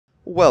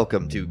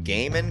Welcome to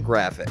Game and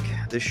Graphic,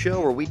 the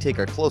show where we take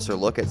a closer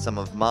look at some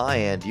of my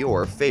and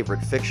your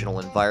favorite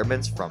fictional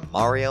environments from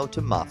Mario to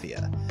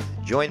Mafia.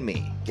 Join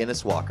me,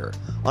 Guinness Walker,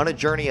 on a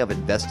journey of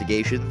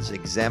investigations,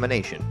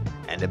 examination,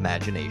 and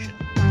imagination.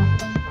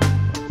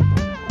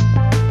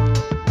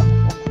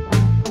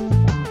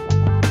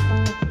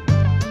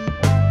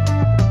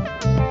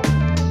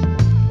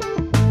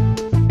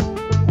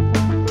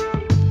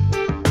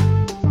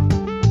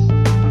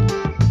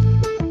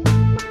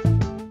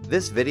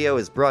 This video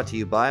is brought to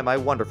you by my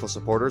wonderful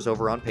supporters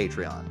over on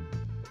Patreon.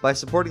 By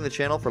supporting the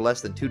channel for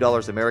less than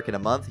 $2 American a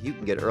month, you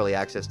can get early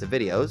access to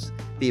videos,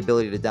 the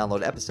ability to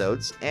download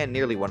episodes, and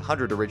nearly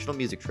 100 original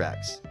music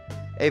tracks.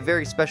 A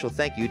very special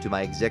thank you to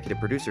my executive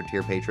producer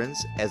tier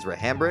patrons, Ezra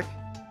Hambrick,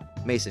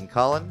 Mason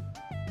Collin,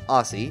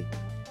 Aussie,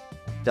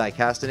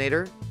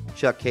 Diecastinator,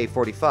 Chuck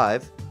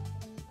K45,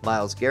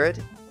 Miles Garrett,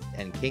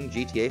 and King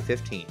GTA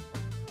 15.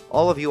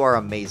 All of you are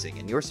amazing,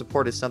 and your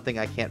support is something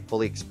I can't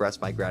fully express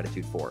my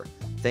gratitude for.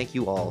 Thank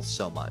you all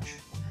so much.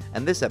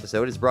 And this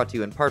episode is brought to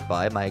you in part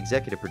by my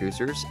executive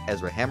producers,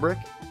 Ezra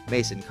Hambrick,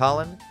 Mason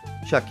Collin,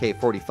 Chuck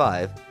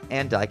K45,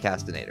 and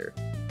Diecastinator.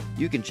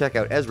 You can check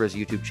out Ezra's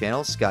YouTube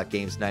channel,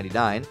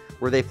 ScottGames99,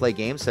 where they play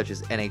games such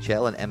as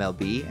NHL and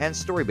MLB, and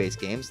story-based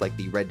games like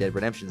the Red Dead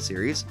Redemption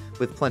series,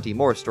 with plenty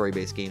more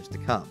story-based games to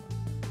come.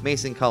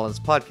 Mason Collin's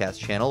podcast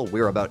channel,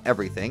 We're About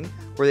Everything,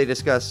 where they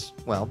discuss,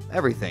 well,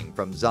 everything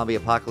from zombie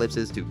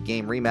apocalypses to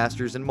game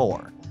remasters and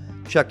more.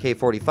 Chuck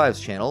K45's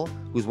channel,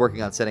 who's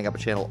working on setting up a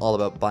channel all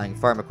about buying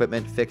farm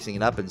equipment, fixing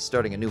it up, and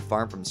starting a new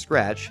farm from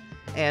scratch,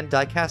 and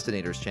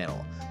Diecastinator's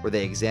channel, where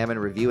they examine,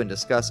 review, and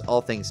discuss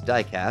all things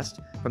diecast,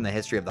 from the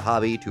history of the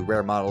hobby to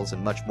rare models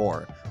and much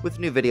more, with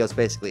new videos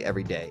basically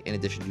every day, in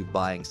addition to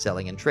buying,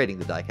 selling, and trading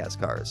the diecast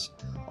cars.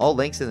 All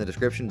links in the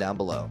description down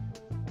below.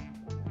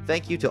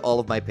 Thank you to all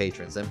of my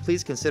patrons, and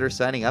please consider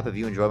signing up if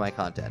you enjoy my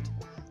content.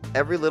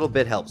 Every little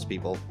bit helps,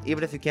 people.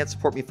 Even if you can't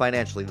support me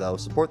financially, though,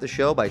 support the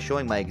show by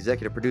showing my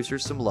executive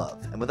producers some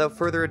love. And without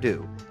further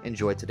ado,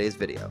 enjoy today's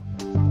video.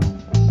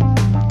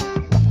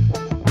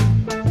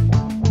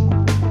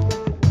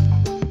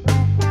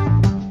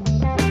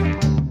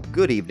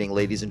 Good evening,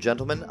 ladies and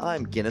gentlemen.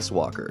 I'm Guinness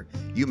Walker.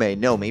 You may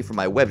know me from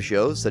my web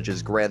shows such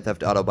as Grand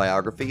Theft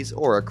Autobiographies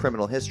or A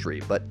Criminal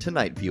History, but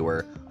tonight,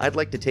 viewer, I'd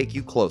like to take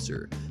you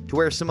closer to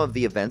where some of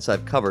the events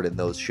I've covered in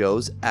those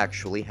shows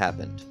actually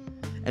happened.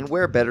 And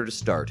where better to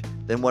start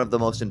than one of the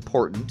most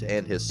important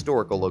and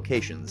historical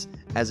locations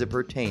as it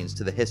pertains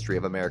to the history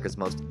of America's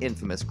most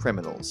infamous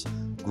criminals,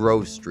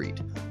 Grove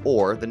Street,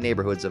 or the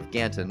neighborhoods of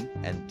Ganton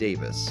and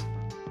Davis.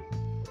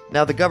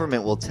 Now, the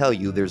government will tell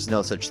you there's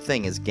no such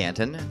thing as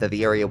Ganton, that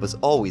the area was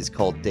always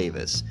called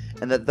Davis,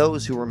 and that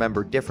those who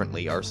remember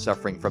differently are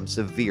suffering from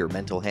severe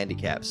mental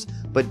handicaps.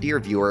 But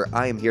dear viewer,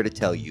 I am here to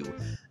tell you,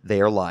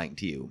 they are lying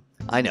to you.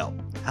 I know.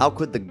 How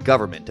could the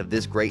government of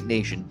this great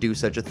nation do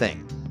such a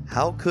thing?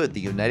 How could the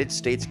United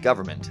States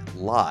government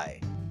lie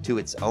to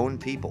its own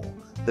people?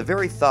 The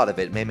very thought of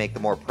it may make the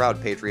more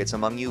proud patriots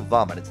among you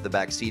vomit into the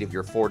back seat of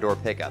your four-door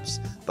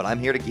pickups, but I'm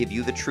here to give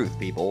you the truth,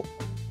 people.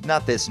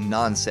 Not this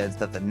nonsense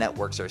that the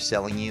networks are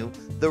selling you.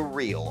 The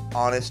real,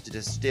 honest,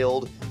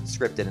 distilled,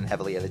 scripted and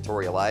heavily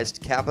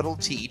editorialized, capital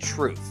T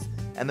truth.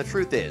 And the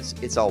truth is,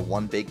 it's all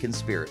one big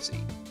conspiracy.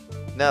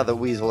 Now that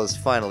Weasel has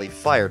finally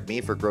fired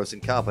me for gross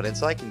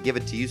incompetence, I can give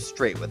it to you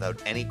straight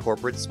without any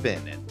corporate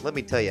spin, and let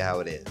me tell you how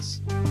it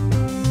is.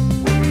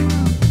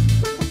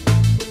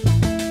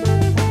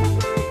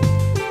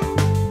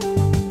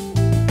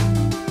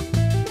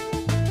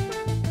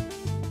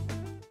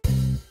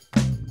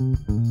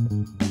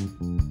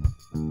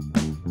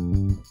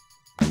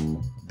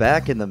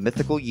 Back in the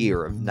mythical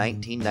year of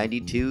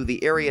 1992,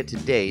 the area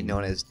today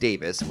known as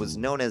Davis was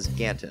known as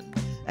Ganton,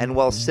 and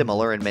while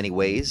similar in many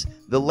ways,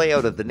 the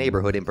layout of the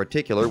neighborhood in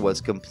particular was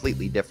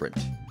completely different.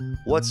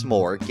 What's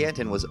more,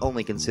 Ganton was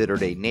only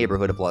considered a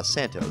neighborhood of Los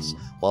Santos,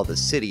 while the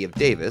city of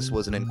Davis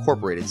was an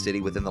incorporated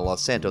city within the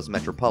Los Santos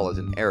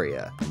metropolitan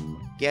area.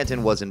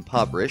 Ganton was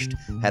impoverished,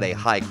 had a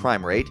high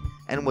crime rate,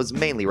 and was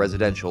mainly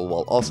residential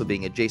while also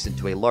being adjacent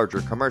to a larger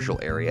commercial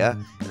area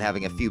and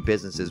having a few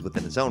businesses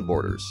within its own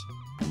borders.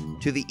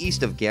 To the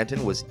east of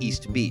Ganton was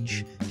East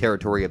Beach,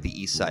 territory of the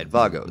East Side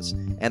Vagos,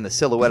 and the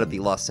silhouette of the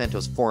Los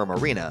Santos Forum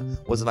Arena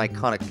was an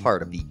iconic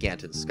part of the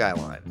Ganton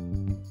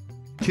skyline.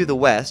 To the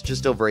west,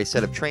 just over a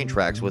set of train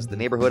tracks, was the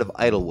neighborhood of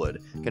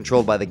Idlewood,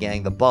 controlled by the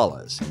gang the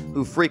Ballas,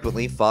 who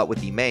frequently fought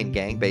with the main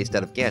gang based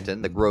out of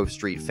Ganton, the Grove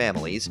Street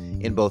families,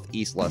 in both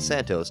East Los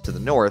Santos to the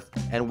north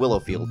and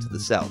Willowfield to the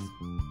south.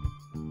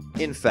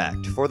 In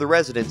fact, for the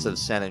residents of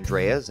San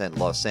Andreas and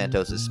Los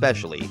Santos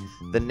especially,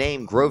 the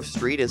name Grove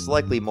Street is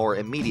likely more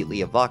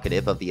immediately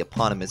evocative of the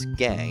eponymous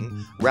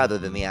gang rather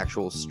than the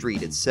actual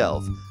street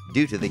itself,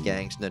 due to the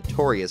gang's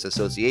notorious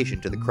association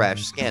to the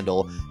crash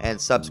scandal and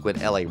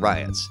subsequent LA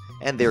riots,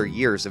 and their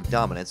years of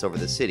dominance over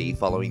the city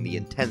following the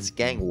intense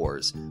gang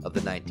wars of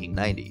the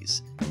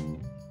 1990s.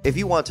 If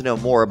you want to know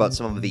more about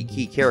some of the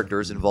key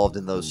characters involved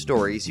in those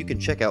stories, you can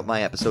check out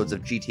my episodes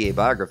of GTA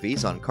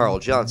biographies on Carl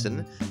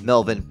Johnson,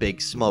 Melvin Big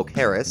Smoke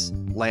Harris,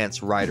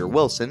 Lance Ryder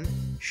Wilson,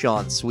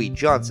 Sean Sweet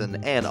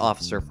Johnson, and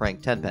Officer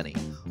Frank Tenpenny.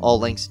 All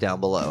links down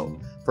below.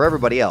 For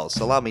everybody else,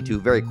 allow me to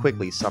very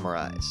quickly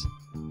summarize.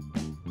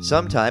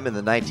 Sometime in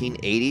the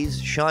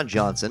 1980s, Sean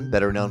Johnson,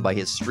 better known by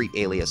his street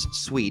alias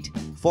Sweet,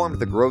 formed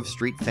the Grove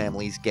Street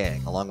Family's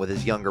gang, along with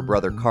his younger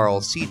brother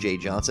Carl C.J.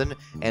 Johnson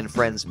and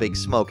friends Big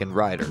Smoke and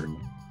Ryder.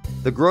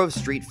 The Grove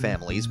Street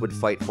families would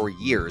fight for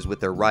years with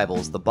their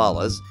rivals the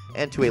Ballas,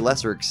 and to a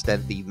lesser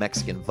extent the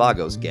Mexican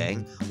Vagos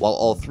gang, while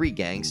all three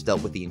gangs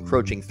dealt with the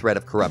encroaching threat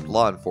of corrupt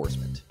law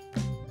enforcement.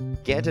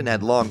 Ganton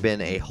had long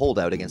been a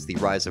holdout against the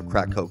rise of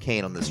crack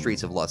cocaine on the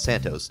streets of Los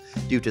Santos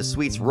due to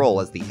Sweet's role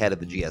as the head of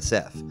the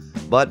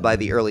GSF, but by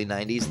the early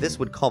 90s this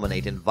would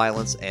culminate in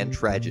violence and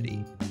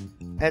tragedy.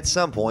 At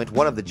some point,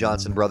 one of the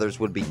Johnson brothers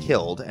would be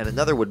killed, and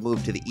another would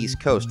move to the East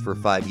Coast for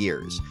 5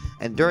 years,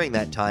 and during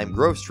that time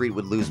Grove Street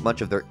would lose much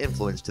of their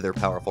influence to their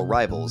powerful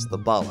rivals, the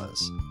Ballas.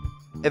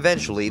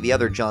 Eventually, the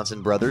other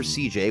Johnson brother,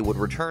 CJ, would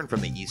return from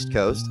the East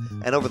Coast,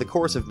 and over the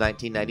course of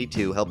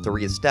 1992 helped to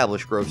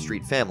re-establish Grove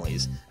Street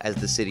families as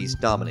the city's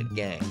dominant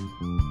gang.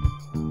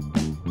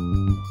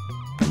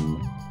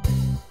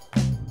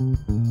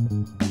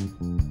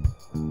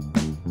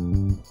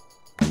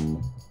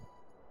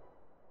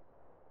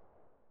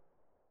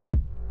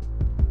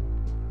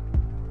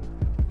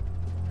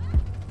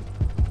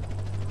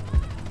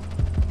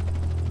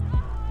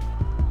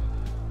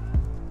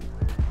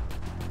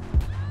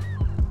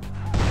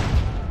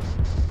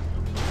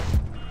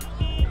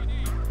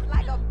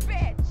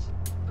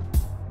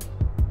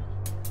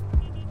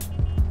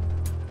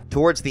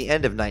 Towards the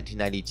end of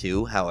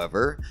 1992,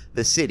 however,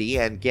 the city,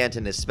 and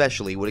Ganton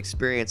especially, would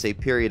experience a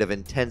period of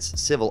intense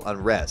civil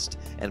unrest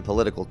and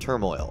political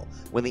turmoil,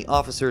 when the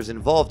officers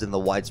involved in the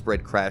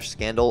widespread crash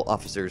scandal,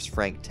 Officers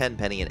Frank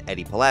Tenpenny and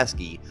Eddie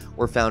Pulaski,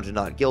 were found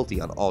not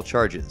guilty on all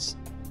charges.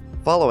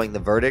 Following the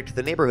verdict,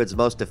 the neighborhoods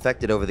most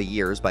affected over the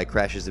years by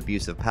Crash's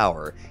abuse of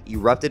power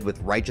erupted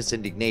with righteous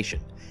indignation,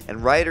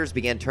 and rioters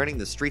began turning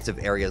the streets of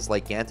areas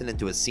like Ganton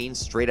into a scene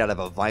straight out of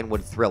a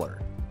Vinewood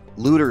thriller.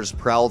 Looters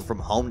prowled from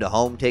home to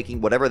home, taking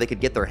whatever they could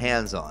get their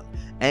hands on.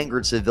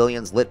 Angered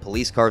civilians lit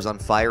police cars on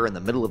fire in the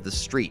middle of the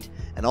street,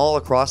 and all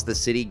across the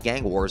city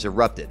gang wars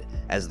erupted,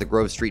 as the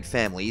Grove Street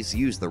families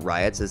used the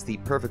riots as the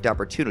perfect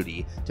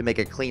opportunity to make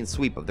a clean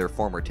sweep of their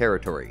former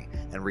territory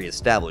and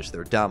re-establish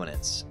their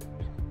dominance.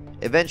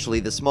 Eventually,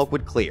 the smoke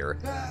would clear,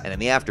 and in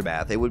the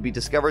aftermath, it would be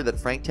discovered that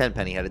Frank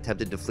Tenpenny had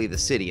attempted to flee the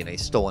city in a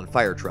stolen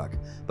fire truck,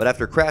 but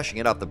after crashing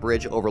it off the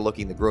bridge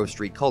overlooking the Grove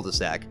Street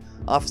cul-de-sac,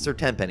 Officer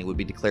Tenpenny would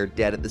be declared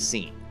dead at the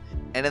scene,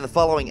 and in the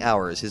following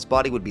hours, his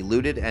body would be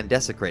looted and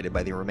desecrated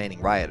by the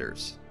remaining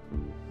rioters.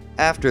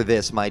 After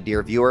this, my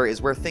dear viewer,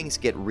 is where things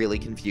get really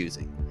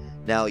confusing.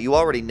 Now, you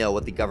already know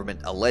what the government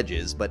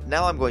alleges, but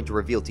now I'm going to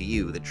reveal to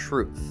you the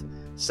truth.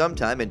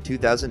 Sometime in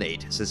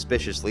 2008,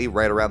 suspiciously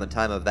right around the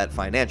time of that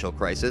financial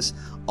crisis,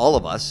 all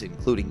of us,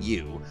 including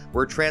you,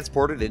 were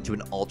transported into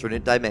an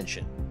alternate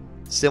dimension.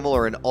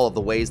 Similar in all of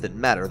the ways that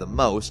matter the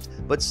most,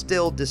 but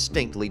still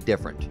distinctly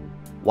different.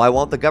 Why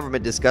won't the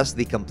government discuss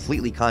the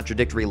completely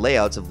contradictory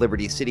layouts of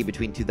Liberty City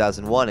between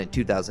 2001 and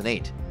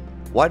 2008?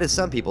 Why do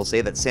some people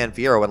say that San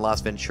Fierro and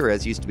Las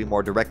Venturas used to be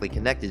more directly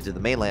connected to the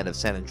mainland of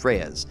San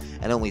Andreas,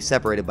 and only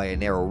separated by a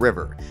narrow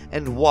river?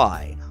 And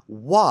why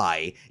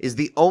is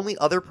the only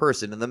other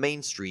person in the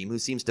mainstream who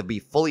seems to be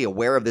fully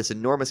aware of this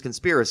enormous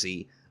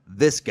conspiracy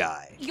this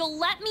guy? You'll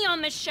let me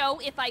on the show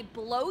if I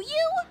blow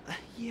you?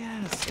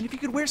 Yes, and if you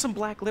could wear some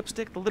black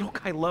lipstick, the little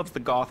guy loves the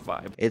goth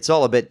vibe. It's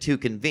all a bit too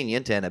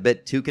convenient and a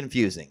bit too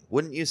confusing,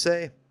 wouldn't you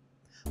say?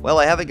 Well,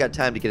 I haven't got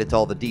time to get into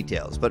all the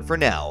details, but for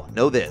now,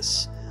 know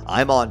this.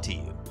 I'm on to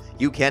you.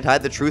 You can't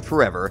hide the truth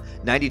forever.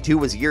 92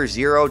 was year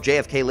zero,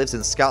 JFK lives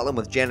in Scotland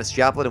with Janis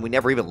Joplin, and we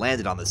never even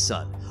landed on the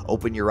sun.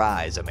 Open your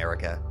eyes,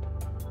 America.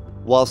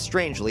 While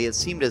strangely, it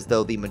seemed as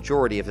though the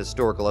majority of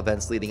historical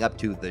events leading up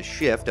to the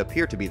shift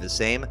appear to be the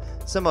same,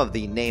 some of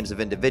the names of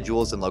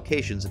individuals and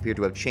locations appear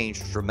to have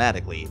changed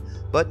dramatically,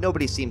 but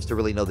nobody seems to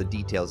really know the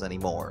details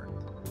anymore.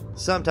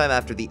 Sometime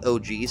after the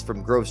OGs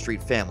from Grove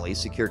Street families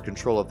secured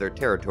control of their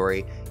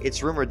territory,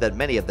 it's rumored that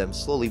many of them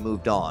slowly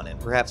moved on and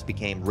perhaps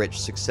became rich,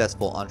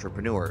 successful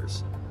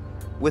entrepreneurs.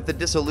 With the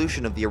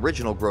dissolution of the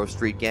original Grove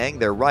Street gang,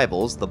 their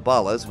rivals, the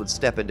Ballas, would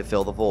step in to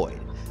fill the void,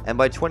 and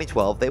by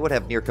 2012 they would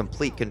have near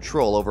complete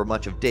control over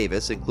much of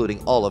Davis,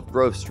 including all of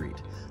Grove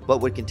Street, but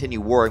would continue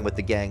warring with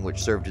the gang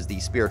which served as the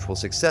spiritual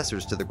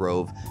successors to the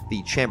Grove,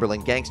 the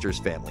Chamberlain Gangsters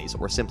families,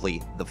 or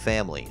simply the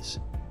families.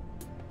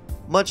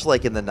 Much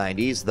like in the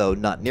 90s, though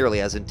not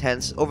nearly as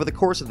intense, over the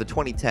course of the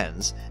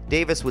 2010s,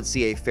 Davis would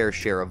see a fair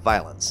share of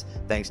violence,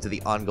 thanks to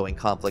the ongoing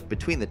conflict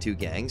between the two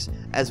gangs,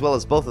 as well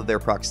as both of their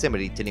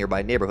proximity to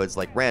nearby neighborhoods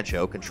like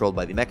Rancho, controlled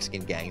by the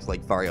Mexican gangs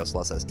like Barrios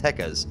Las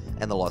Aztecas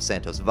and the Los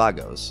Santos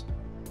Vagos.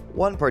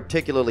 One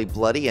particularly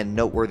bloody and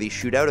noteworthy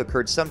shootout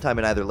occurred sometime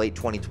in either late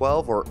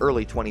 2012 or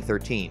early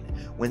 2013,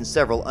 when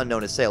several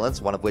unknown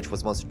assailants, one of which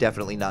was most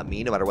definitely not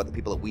me no matter what the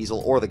people at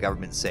Weasel or the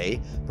government say,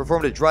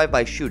 performed a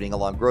drive-by shooting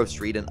along Grove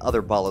Street and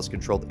other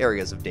Ballas-controlled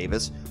areas of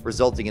Davis,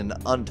 resulting in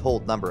an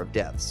untold number of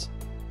deaths.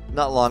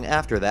 Not long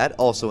after that,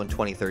 also in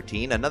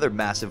 2013, another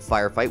massive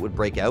firefight would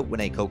break out when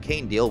a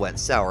cocaine deal went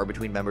sour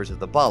between members of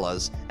the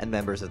Ballas and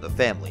members of the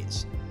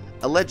families.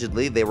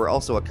 Allegedly, they were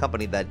also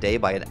accompanied that day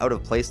by an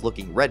out-of-place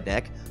looking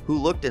redneck who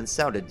looked and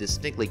sounded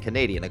distinctly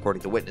Canadian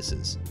according to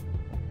witnesses.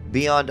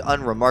 Beyond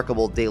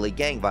unremarkable daily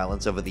gang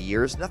violence over the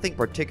years, nothing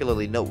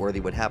particularly noteworthy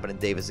would happen in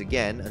Davis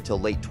again until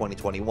late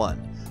 2021,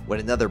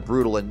 when another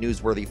brutal and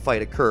newsworthy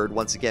fight occurred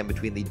once again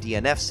between the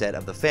DNF set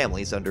of the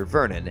families under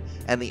Vernon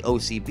and the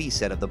OCB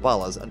set of the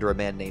Ballas under a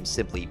man named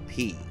simply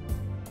P.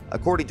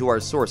 According to our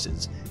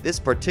sources, this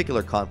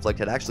particular conflict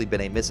had actually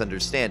been a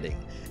misunderstanding,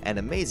 and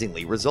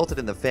amazingly resulted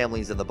in the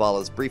families and the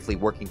Ballas briefly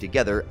working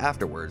together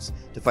afterwards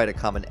to fight a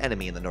common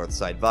enemy in the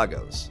Northside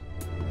Vagos.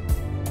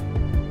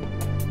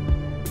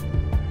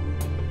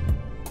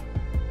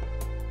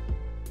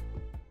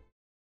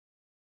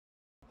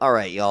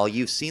 Alright y'all,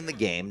 you've seen the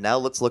game, now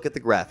let's look at the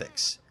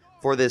graphics.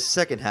 For this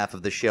second half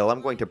of the show,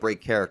 I'm going to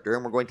break character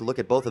and we're going to look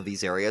at both of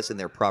these areas in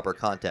their proper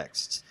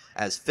contexts,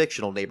 as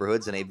fictional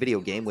neighborhoods in a video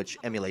game which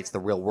emulates the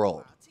real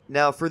world.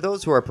 Now, for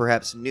those who are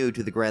perhaps new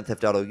to the Grand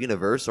Theft Auto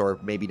universe, or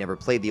maybe never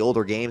played the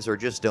older games or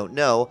just don't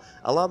know,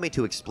 allow me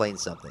to explain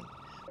something.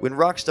 When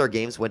Rockstar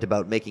Games went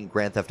about making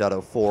Grand Theft Auto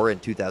 4 in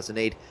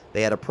 2008,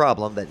 they had a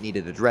problem that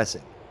needed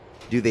addressing.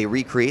 Do they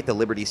recreate the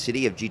Liberty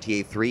City of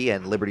GTA 3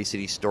 and Liberty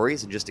City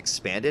Stories and just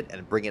expand it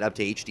and bring it up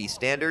to HD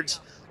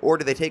standards? Or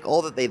do they take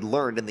all that they'd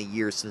learned in the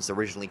years since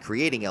originally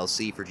creating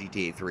LC for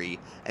GTA 3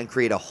 and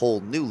create a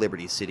whole new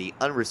Liberty City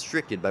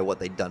unrestricted by what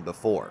they'd done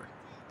before?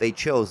 They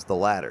chose the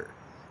latter.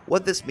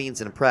 What this means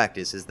in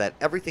practice is that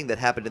everything that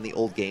happened in the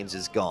old games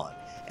is gone,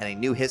 and a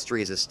new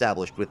history is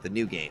established with the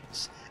new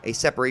games. A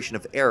separation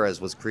of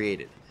eras was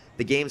created.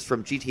 The games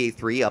from GTA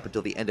 3 up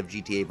until the end of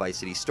GTA Vice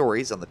City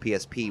Stories on the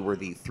PSP were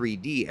the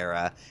 3D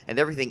era, and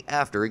everything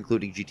after,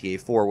 including GTA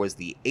 4, was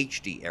the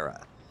HD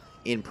era.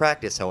 In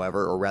practice,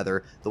 however, or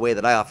rather, the way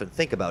that I often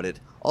think about it,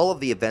 all of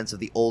the events of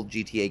the old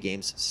GTA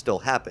games still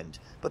happened,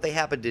 but they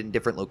happened in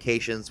different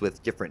locations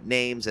with different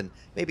names, and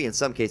maybe in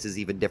some cases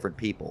even different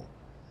people.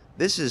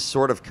 This is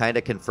sort of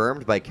kinda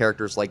confirmed by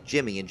characters like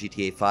Jimmy in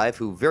GTA 5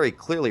 who very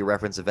clearly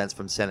reference events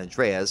from San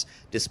Andreas,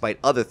 despite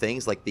other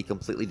things like the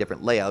completely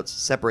different layouts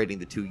separating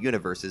the two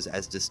universes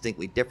as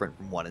distinctly different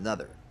from one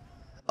another.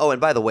 Oh, and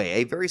by the way,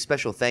 a very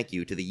special thank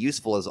you to the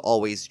useful as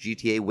always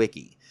GTA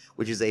Wiki,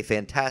 which is a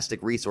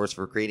fantastic resource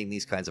for creating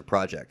these kinds of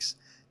projects.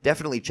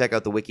 Definitely check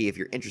out the wiki if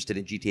you're interested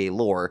in GTA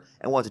lore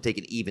and want to take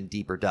an even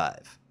deeper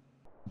dive.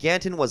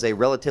 Ganton was a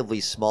relatively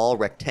small,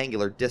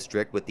 rectangular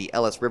district with the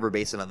Ellis River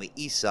Basin on the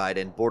east side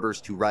and borders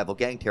to rival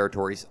gang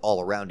territories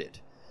all around it.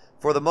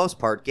 For the most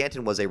part,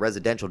 Ganton was a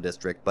residential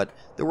district, but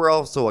there were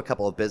also a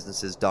couple of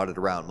businesses dotted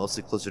around,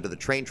 mostly closer to the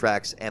train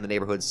tracks and the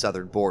neighborhood's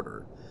southern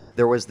border.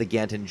 There was the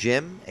Ganton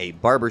Gym, a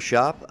barber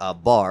shop, a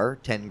bar,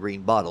 10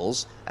 green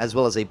bottles, as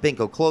well as a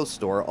Binko clothes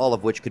store, all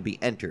of which could be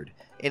entered,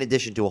 in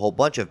addition to a whole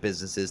bunch of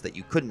businesses that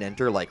you couldn't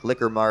enter like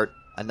Liquor Mart,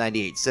 a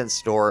 98-cent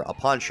store, a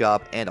pawn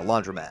shop, and a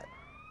laundromat.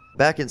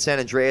 Back in San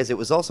Andreas, it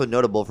was also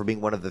notable for being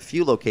one of the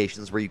few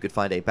locations where you could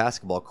find a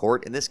basketball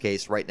court, in this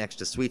case right next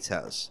to Sweet's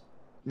house.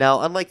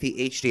 Now, unlike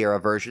the HD era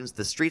versions,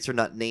 the streets are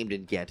not named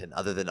in Ganton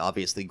other than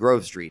obviously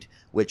Grove Street,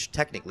 which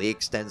technically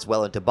extends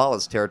well into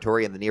Ballas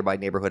territory in the nearby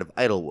neighborhood of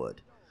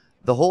Idlewood.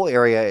 The whole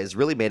area is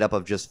really made up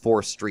of just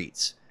 4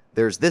 streets.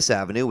 There's this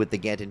avenue with the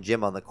Ganton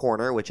Gym on the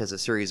corner, which has a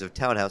series of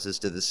townhouses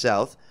to the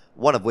south,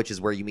 one of which is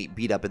where you meet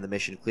Beat Up in the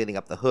mission cleaning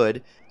up the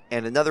hood,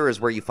 and another is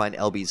where you find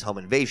LB's home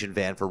invasion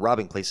van for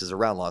robbing places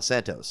around Los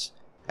Santos.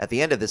 At the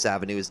end of this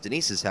avenue is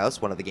Denise's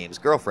house, one of the game's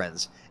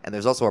girlfriends, and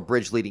there's also a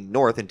bridge leading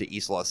north into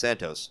East Los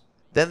Santos.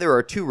 Then there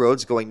are 2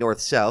 roads going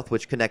north-south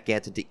which connect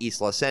Ganton to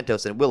East Los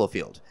Santos and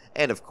Willowfield,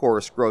 and of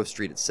course Grove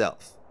Street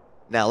itself.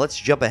 Now let's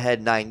jump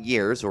ahead 9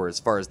 years, or as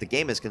far as the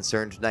game is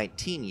concerned,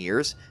 19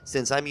 years,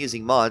 since I'm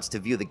using mods to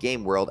view the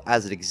game world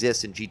as it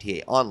exists in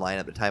GTA Online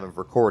at the time of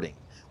recording,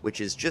 which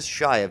is just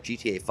shy of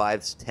GTA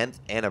 5's 10th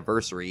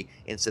anniversary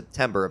in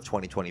September of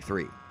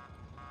 2023.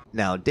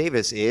 Now,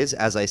 Davis is,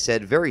 as I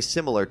said, very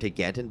similar to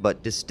Ganton,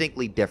 but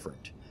distinctly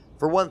different.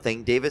 For one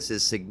thing, Davis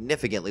is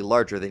significantly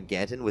larger than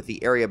Ganton, with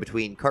the area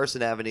between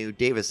Carson Avenue,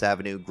 Davis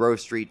Avenue, Grove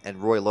Street,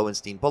 and Roy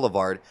Lowenstein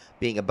Boulevard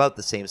being about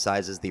the same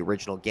size as the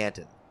original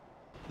Ganton.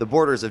 The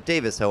borders of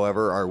Davis,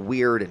 however, are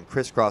weird and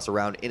crisscross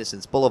around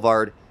Innocence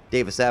Boulevard,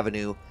 Davis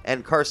Avenue,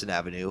 and Carson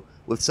Avenue,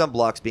 with some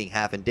blocks being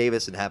half in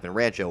Davis and half in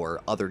Rancho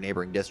or other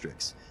neighboring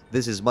districts.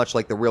 This is much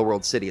like the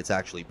real-world city it's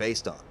actually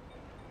based on.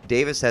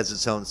 Davis has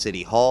its own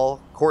city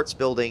hall, courts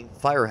building,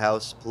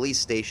 firehouse, police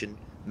station,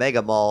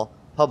 mega mall,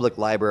 public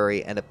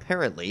library, and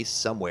apparently,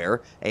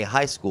 somewhere, a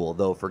high school,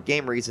 though for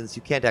game reasons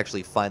you can't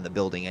actually find the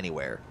building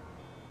anywhere.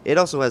 It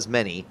also has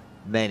many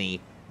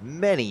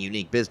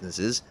unique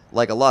businesses,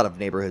 like a lot of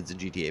neighborhoods in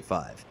GTA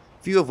 5,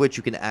 few of which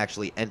you can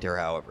actually enter,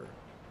 however.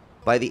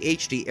 By the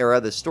HD era,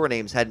 the store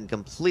names hadn't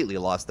completely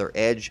lost their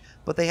edge,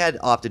 but they had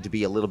opted to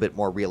be a little bit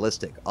more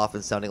realistic,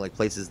 often sounding like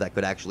places that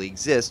could actually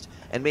exist,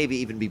 and maybe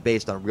even be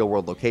based on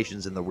real-world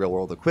locations in the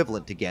real-world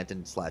equivalent to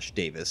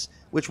Ganton/Davis,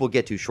 which we'll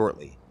get to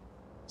shortly.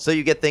 So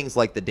you get things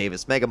like the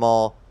Davis Mega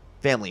Mall,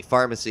 family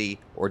pharmacy,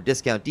 or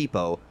discount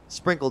depot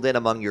sprinkled in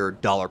among your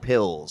dollar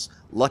pills,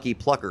 lucky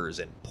pluckers,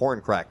 and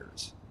porn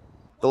crackers.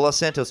 The Los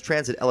Santos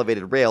Transit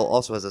Elevated Rail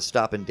also has a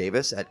stop in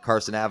Davis at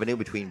Carson Avenue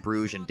between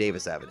Bruges and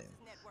Davis Avenue.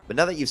 But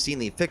now that you've seen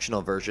the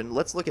fictional version,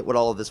 let's look at what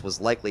all of this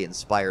was likely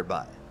inspired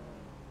by.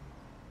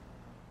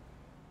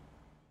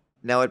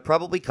 Now, it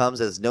probably comes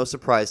as no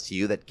surprise to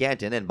you that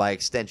Ganton, and by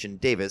extension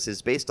Davis,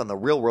 is based on the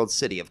real-world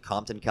city of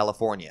Compton,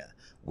 California,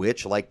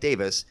 which, like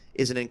Davis,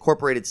 is an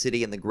incorporated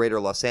city in the greater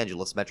Los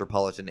Angeles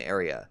metropolitan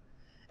area.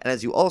 And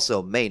as you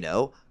also may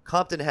know,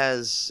 Compton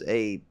has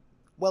a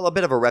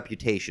bit of a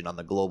reputation on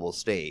the global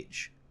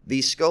stage.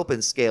 The scope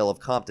and scale of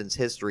Compton's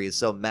history is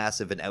so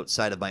massive and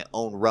outside of my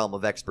own realm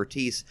of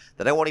expertise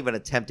that I won't even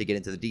attempt to get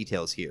into the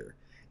details here.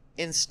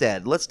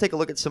 Instead, let's take a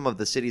look at some of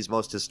the city's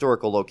most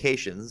historical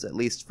locations, at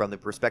least from the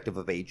perspective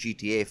of a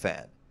GTA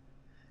fan.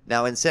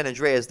 Now, in San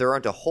Andreas, there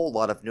aren't a whole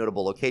lot of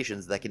notable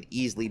locations that can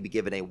easily be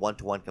given a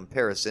one-to-one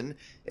comparison,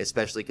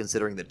 especially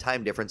considering the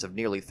time difference of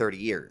nearly 30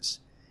 years.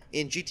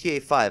 In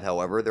GTA 5,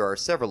 however, there are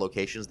several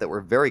locations that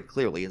were very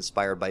clearly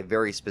inspired by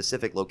very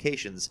specific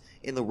locations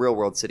in the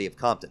real-world city of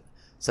Compton,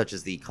 such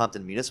as the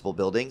Compton Municipal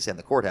Buildings and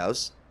the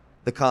Courthouse,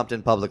 the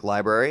Compton Public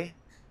Library,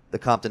 the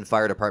Compton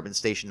Fire Department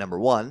Station No.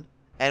 1,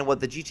 and what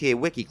the GTA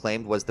Wiki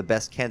claimed was the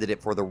best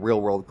candidate for the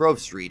real-world Grove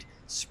Street,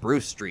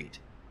 Spruce Street.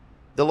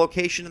 The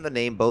location and the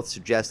name both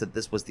suggest that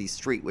this was the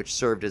street which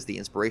served as the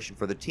inspiration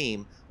for the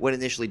team when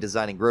initially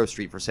designing Grove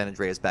Street for San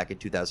Andreas back in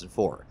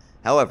 2004.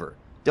 However,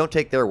 don't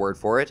take their word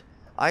for it.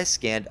 I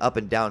scanned up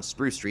and down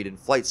Spruce Street in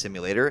Flight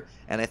Simulator,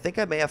 and I think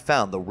I may have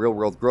found the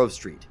real-world Grove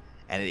Street,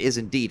 and it is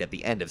indeed at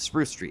the end of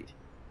Spruce Street.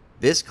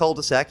 This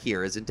cul-de-sac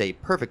here isn't a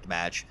perfect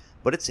match,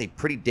 but it's a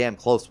pretty damn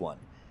close one,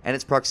 and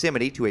its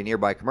proximity to a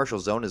nearby commercial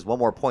zone is one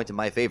more point in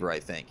my favor, I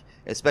think,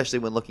 especially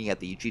when looking at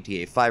the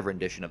GTA 5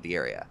 rendition of the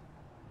area.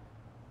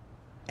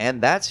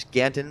 And that's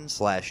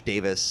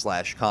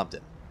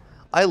Ganton/Davis/Compton.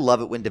 I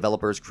love it when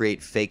developers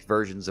create fake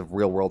versions of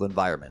real-world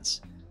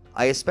environments.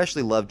 I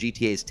especially love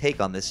GTA's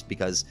take on this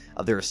because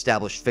of their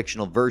established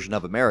fictional version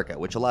of America,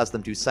 which allows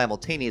them to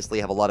simultaneously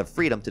have a lot of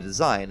freedom to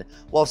design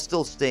while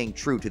still staying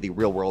true to the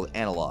real-world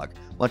analog,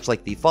 much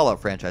like the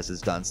Fallout franchise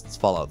has done since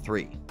Fallout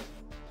 3.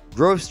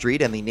 Grove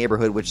Street and the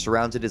neighborhood which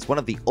surrounds it is one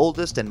of the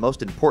oldest and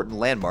most important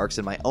landmarks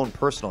in my own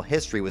personal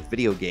history with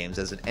video games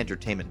as an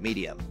entertainment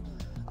medium.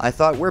 I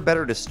thought where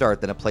better to start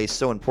than a place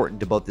so important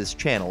to both this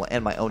channel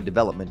and my own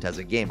development as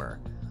a gamer.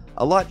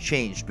 A lot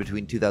changed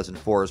between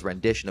 2004's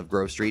rendition of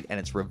Grove Street and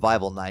its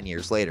revival 9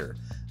 years later,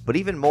 but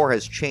even more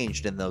has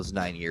changed in those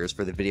 9 years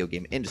for the video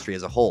game industry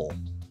as a whole.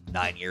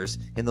 9 years?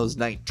 In those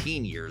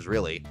 19 years,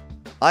 really.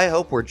 I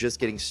hope we're just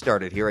getting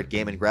started here at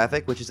Game &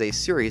 Graphic, which is a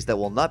series that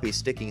will not be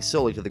sticking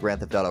solely to the Grand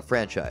Theft Auto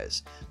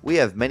franchise. We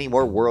have many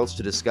more worlds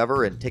to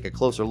discover and take a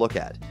closer look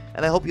at,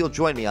 and I hope you'll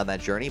join me on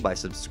that journey by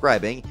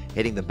subscribing,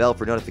 hitting the bell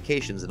for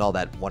notifications, and all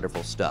that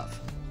wonderful stuff.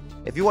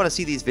 If you want to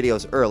see these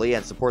videos early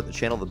and support the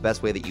channel the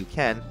best way that you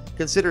can,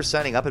 consider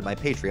signing up at my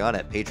Patreon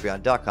at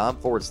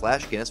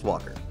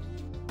patreon.com/GuinnessWalker.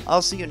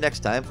 I'll see you next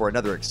time for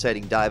another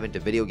exciting dive into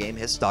video game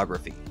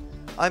histography.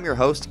 I'm your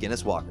host,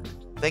 Guinness Walker.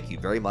 Thank you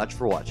very much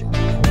for watching.